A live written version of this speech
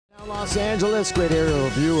Los Angeles, great aerial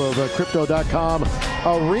view of Crypto.com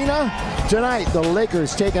arena. Tonight, the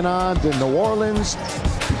Lakers taking on the New Orleans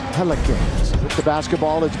Pelicans. With the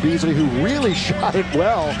basketball, it's Beasley who really shot it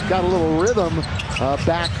well. Got a little rhythm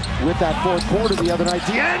back with that fourth quarter the other night.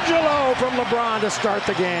 D'Angelo from LeBron to start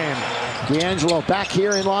the game. D'Angelo back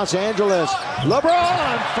here in Los Angeles.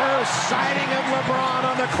 LeBron, first sighting of LeBron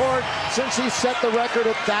on the court since he set the record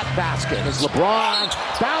at that basket. As LeBron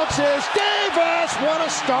bounces, Davis, what a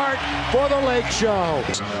start for the Lake Show.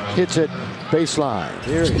 Hits it baseline.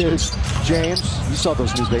 Here is James. You saw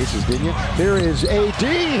those new bases, didn't you? Here is AD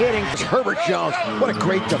hitting Herbert Jones. What a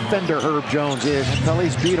great defender Herb Jones is.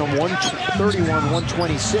 Pelly's beat him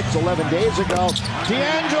 131-126 11 days ago.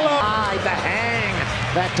 D'Angelo, the hang.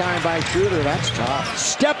 That time by Shooter, that's tough.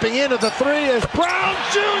 Stepping into the three is Brown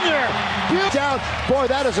Jr. Down. Boy,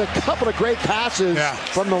 that is a couple of great passes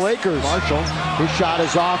from the Lakers. Marshall, his shot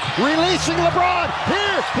is off. Releasing LeBron.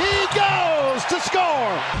 Here he goes to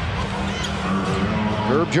score.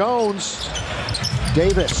 Herb Jones.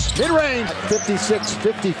 Davis, mid-range,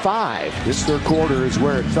 56-55. This third quarter is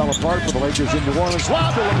where it fell apart for the Lakers in New Orleans.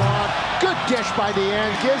 Lob to LeBron. Good dish by the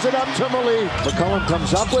end. Gives it up to Malik. McCollum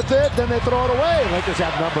comes up with it. Then they throw it away. Lakers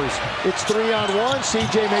have numbers. It's 3-on-1.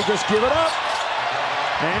 CJ may just give it up.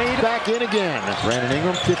 And he's back in again. Brandon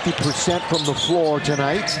Ingram, 50% from the floor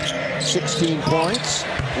tonight. 16 points.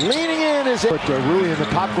 Leaning in is it. Rui in the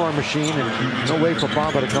popcorn machine, and no way for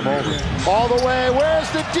Bamba to come over. All the way. Where's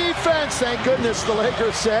the defense? Thank goodness, the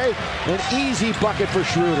Lakers say. An easy bucket for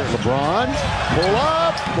Schroeder. LeBron, pull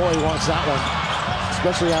up. Boy, he wants that one,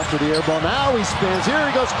 especially after the air ball. Now he spins. Here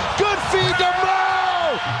he goes. Good feed to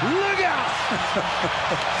Mo. Look out.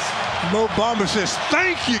 Mo Bamba says,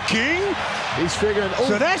 "Thank you, King." He's figuring,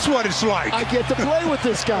 so that's what it's like. I get to play with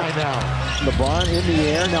this guy now. LeBron in the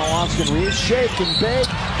air. Now Austin Reeves, shake and bake.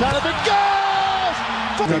 Kind of it goes!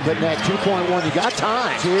 But net 2.1, you got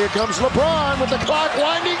time. Here comes LeBron with the clock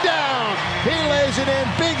winding down. He lays it in.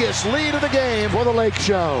 Biggest lead of the game for the Lake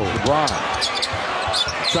Show. LeBron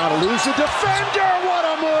trying to lose the defender. What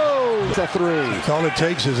a move! It's a three. All it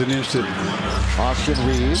takes is an instant. Austin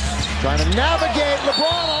Reeves trying to navigate.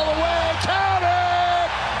 LeBron all the way. Count it!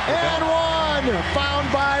 And one. Found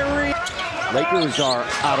by Reeves. Lakers are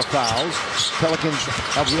out of fouls. Pelicans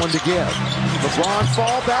have one to give. LeBron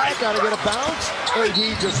fall back. Got to get a bounce. AD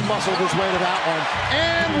just muscled his way to that one.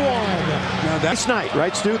 And one. Now that's night,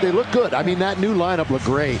 right, Stu? They look good. I mean, that new lineup looked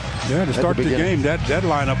great. Yeah, to start the game, that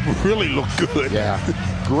lineup really looked good. Yeah.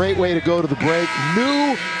 Great way to go to the break.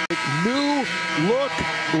 New look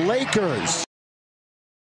Lakers.